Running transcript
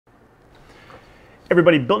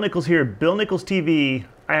Everybody, Bill Nichols here, Bill Nichols TV.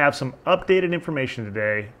 I have some updated information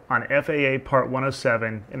today on FAA Part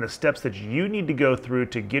 107 and the steps that you need to go through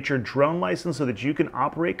to get your drone license so that you can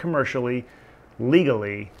operate commercially,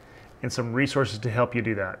 legally, and some resources to help you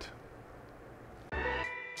do that.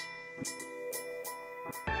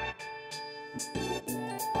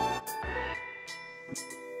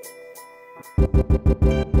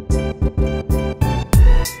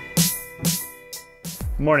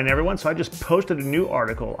 Morning everyone. So I just posted a new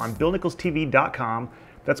article on billnicholstv.com.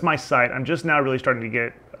 That's my site. I'm just now really starting to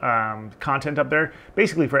get content up there.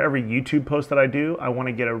 Basically for every YouTube post that I do, I want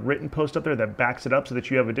to get a written post up there that backs it up so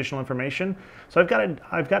that you have additional information. So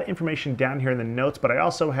I've got information down here in the notes, but I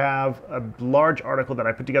also have a large article that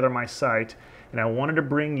I put together on my site, and I wanted to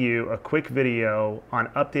bring you a quick video on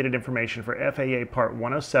updated information for FAA Part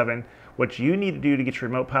 107, what you need to do to get your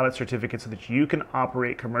remote pilot certificate so that you can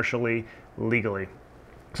operate commercially, legally.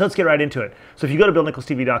 So let's get right into it. So if you go to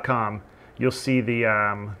billnicholstv.com, you'll see the,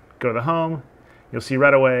 go to the home, you'll see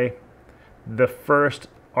right away, the first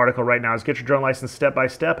article right now is Get Your Drone License Step by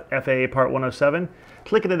Step, FAA Part 107.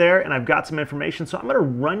 Click into there and I've got some information. So I'm gonna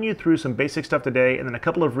run you through some basic stuff today and then a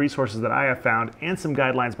couple of resources that I have found and some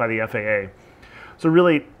guidelines by the FAA. So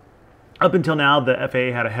really, up until now, the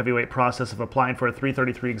FAA had a heavyweight process of applying for a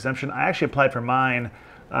 333 exemption. I actually applied for mine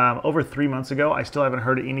over 3 months ago. I still haven't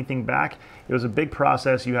heard anything back. It was a big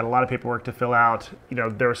process. You had a lot of paperwork to fill out. You know,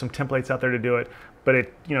 there were some templates out there to do it, but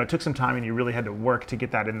it took some time and you really had to work to get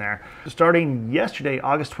that in there. Starting yesterday,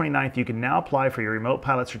 August 29th, you can now apply for your remote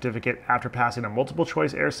pilot certificate after passing a multiple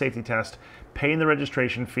choice air safety test, paying the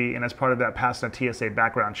registration fee, and as part of that, passing a TSA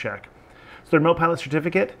background check. So the remote pilot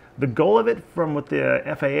certificate, the goal of it, from what the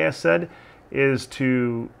FAA has said, is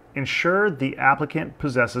to ensure the applicant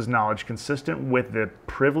possesses knowledge consistent with the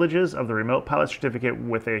privileges of the remote pilot certificate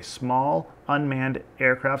with a small unmanned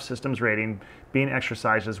aircraft systems rating being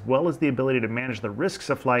exercised, as well as the ability to manage the risks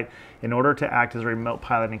of flight in order to act as a remote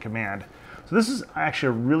pilot in command. So this is actually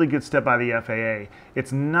a really good step by the FAA.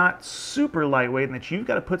 It's not super lightweight in that you've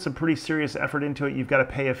got to put some pretty serious effort into it. You've got to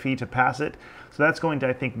pay a fee to pass it. So that's going to,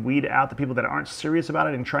 I think, weed out the people that aren't serious about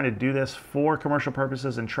it and trying to do this for commercial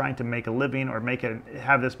purposes and trying to make a living or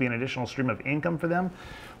have this be an additional stream of income for them.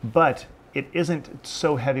 But it isn't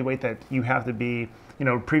so heavyweight that you have to be,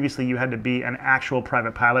 previously you had to be an actual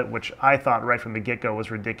private pilot, which I thought right from the get-go was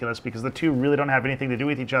ridiculous because the two really don't have anything to do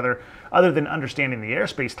with each other other than understanding the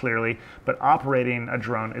airspace clearly, but operating a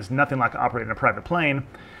drone is nothing like operating a private plane.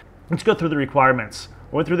 Let's go through the requirements.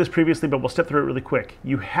 I went through this previously, but we'll step through it really quick.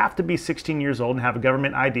 You have to be 16 years old and have a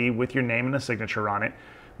government ID with your name and a signature on it.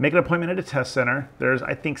 Make an appointment at a test center. There's,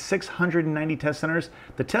 I think, 690 test centers.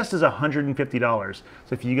 The test is $150. So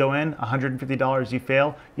if you go in, $150, you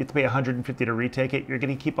fail, you have to pay $150 to retake it. You're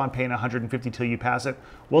going to keep on paying $150 till you pass it.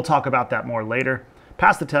 We'll talk about that more later.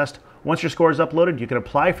 Pass the test. Once your score is uploaded, you can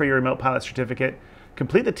apply for your remote pilot certificate,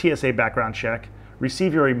 complete the TSA background check,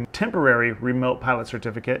 receive your temporary remote pilot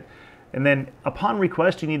certificate, and then upon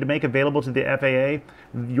request, you need to make available to the FAA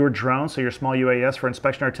your drone, so your small UAS, for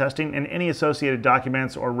inspection or testing, and any associated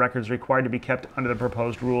documents or records required to be kept under the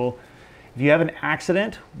proposed rule. If you have an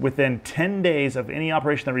accident within 10 days of any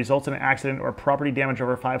operation that results in an accident or property damage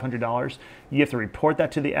over $500, you have to report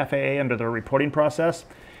that to the FAA under the reporting process.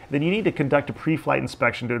 Then you need to conduct a pre-flight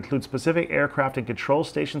inspection to include specific aircraft and control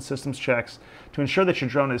station systems checks to ensure that your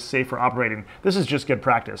drone is safe for operating. This is just good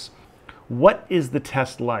practice. What is the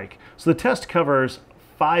test like? So the test covers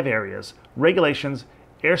 5 areas: regulations,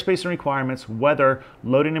 airspace and requirements, weather,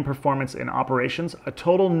 loading and performance, and operations, a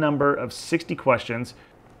total number of 60 questions.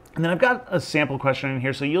 And then I've got a sample question in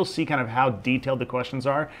here, so you'll see kind of how detailed the questions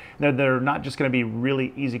are. They're not just going to be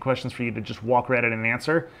really easy questions for you to just walk right in and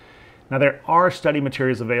answer. Now there are study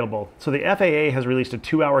materials available. So the FAA has released a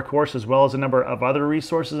 2-hour course as well as a number of other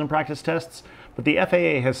resources and practice tests, but the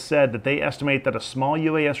FAA has said that they estimate that a small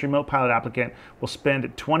UAS remote pilot applicant will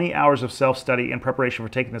spend 20 hours of self-study in preparation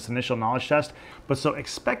for taking this initial knowledge test. But so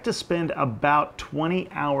expect to spend about 20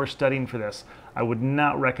 hours studying for this. I would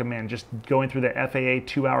not recommend just going through the FAA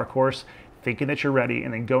 2-hour course, thinking that you're ready,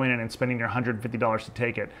 and then going in and spending your $150 to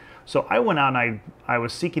take it. So I went out and I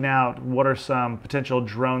was seeking out what are some potential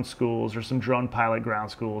drone schools or some drone pilot ground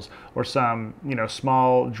schools or some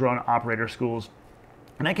small drone operator schools.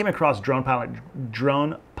 And I came across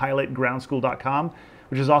dronepilotgroundschool.com,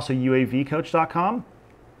 which is also UAVcoach.com.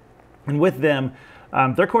 And with them,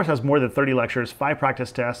 their course has more than 30 lectures, 5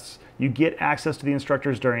 practice tests. You get access to the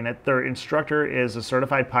instructors during it. Their instructor is a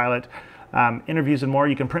certified pilot. Interviews and more.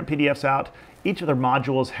 You can print PDFs out. Each of their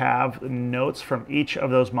modules have notes from each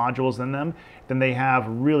of those modules in them. Then they have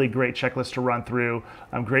really great checklists to run through,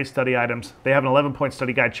 great study items. They have an 11-point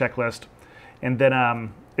study guide checklist. And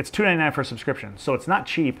then it's $2.99 for a subscription. So it's not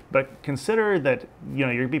cheap, but consider that you're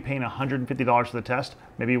gonna be paying $150 for the test,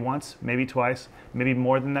 maybe once, maybe twice, maybe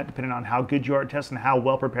more than that, depending on how good you are at tests and how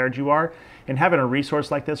well prepared you are. And having a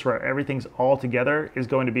resource like this where everything's all together is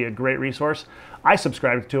going to be a great resource. I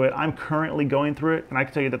subscribed to it. I'm currently going through it, and I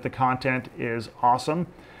can tell you that the content is awesome.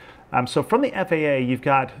 So from the FAA, you've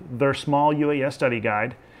got their small UAS study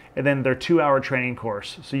guide, and then their 2-hour training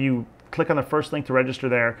course. So you click on the first link to register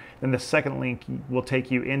there, then the second link will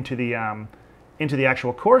take you into the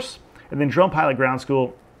actual course. And then Drone Pilot Ground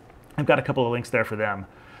School, I've got a couple of links there for them.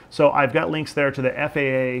 So I've got links there to the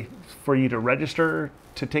FAA for you to register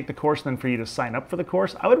to take the course, and then for you to sign up for the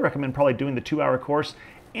course. I would recommend probably doing the 2-hour course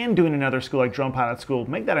and doing another school like Drone Pilot School.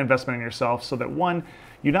 Make that investment in yourself so that, one,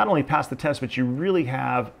 you not only pass the test, but you really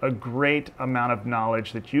have a great amount of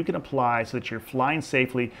knowledge that you can apply so that you're flying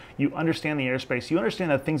safely, you understand the airspace, you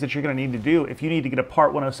understand the things that you're going to need to do if you need to get a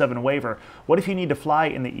Part 107 waiver. What if you need to fly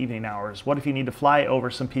in the evening hours? What if you need to fly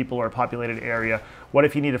over some people or a populated area? What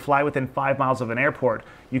if you need to fly within 5 miles of an airport?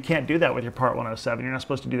 You can't do that with your Part 107. You're not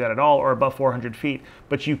supposed to do that at all, or above 400 feet,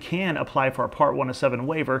 but you can apply for a Part 107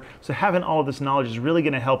 waiver. So having all of this knowledge is really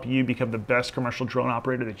going to help you become the best commercial drone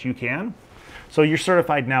operator that you can. So you're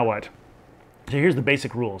certified, now what? So here's the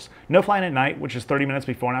basic rules. No flying at night, which is 30 minutes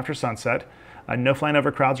before and after sunset. No flying over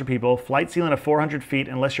crowds or people. Flight ceiling of 400 feet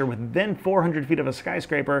unless you're within 400 feet of a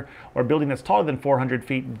skyscraper or a building that's taller than 400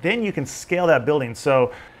 feet. Then you can scale that building.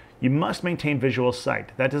 So you must maintain visual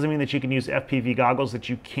sight. That doesn't mean that you can use FPV goggles that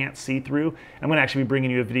you can't see through. I'm going to actually be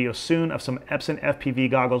bringing you a video soon of some Epson FPV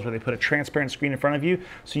goggles where they put a transparent screen in front of you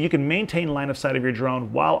so you can maintain line of sight of your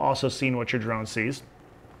drone while also seeing what your drone sees.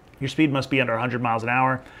 Your speed must be under 100 miles an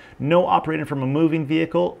hour. No operating from a moving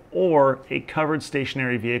vehicle or a covered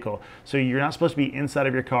stationary vehicle. So you're not supposed to be inside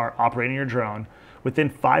of your car operating your drone. Within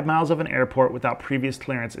 5 miles of an airport without previous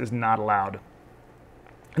clearance is not allowed.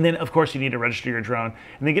 And then, of course, you need to register your drone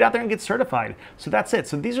and then get out there and get certified. So that's it.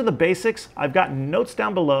 So these are the basics. I've got notes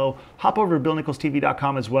down below. Hop over to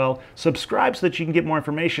BillNicholsTV.com as well. Subscribe so that you can get more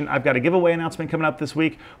information. I've got a giveaway announcement coming up this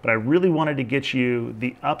week, but I really wanted to get you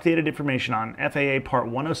the updated information on FAA Part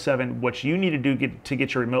 107, what you need to do to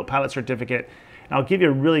get your remote pilot certificate. And I'll give you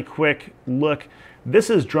a really quick look. This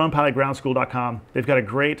is DronePilotGroundSchool.com. They've got a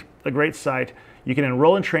great site. You can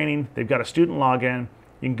enroll in training. They've got a student login.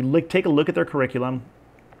 You can take a look at their curriculum.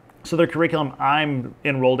 So their curriculum, I'm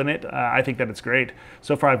enrolled in it. I think that it's great.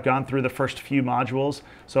 So far, I've gone through the first few modules.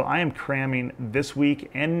 So I am cramming this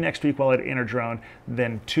week and next week while at InterDrone.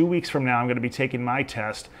 Then 2 weeks from now, I'm going to be taking my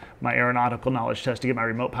test, my Aeronautical Knowledge Test, to get my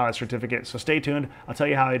remote pilot certificate. So stay tuned. I'll tell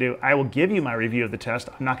you how I do. I will give you my review of the test.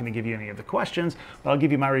 I'm not going to give you any of the questions, but I'll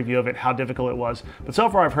give you my review of it, how difficult it was. But so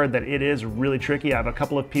far, I've heard that it is really tricky. I have a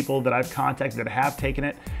couple of people that I've contacted that have taken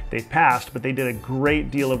it. They've passed, but they did a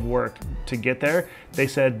great deal of work to get there. They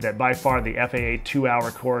said that by far the FAA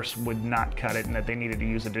 2-hour course would not cut it and that they needed to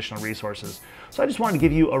use additional resources. So I just wanted to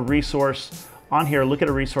give you a resource on here. Look at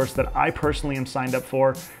a resource that I personally am signed up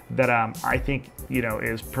for that I think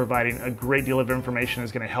is providing a great deal of information,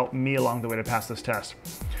 is going to help me along the way to pass this test.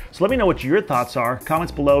 So let me know what your thoughts are.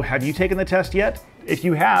 Comments below. Have you taken the test yet? If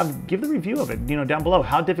you have, give the review of it, down below.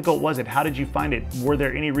 How difficult was it? How did you find it? Were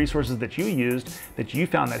there any resources that you used that you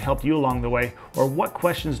found that helped you along the way? Or what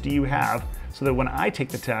questions do you have so that when I take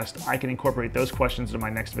the test, I can incorporate those questions into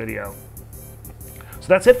my next video? So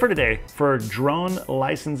that's it for today for drone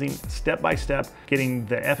licensing step-by-step, getting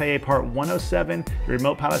the FAA Part 107, your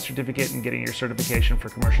remote pilot certificate, and getting your certification for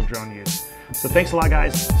commercial drone use. So thanks a lot,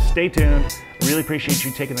 guys. Stay tuned. I really appreciate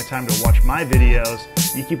you taking the time to watch my videos.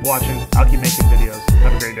 You keep watching. I'll keep making videos.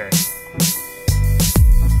 Have a great day.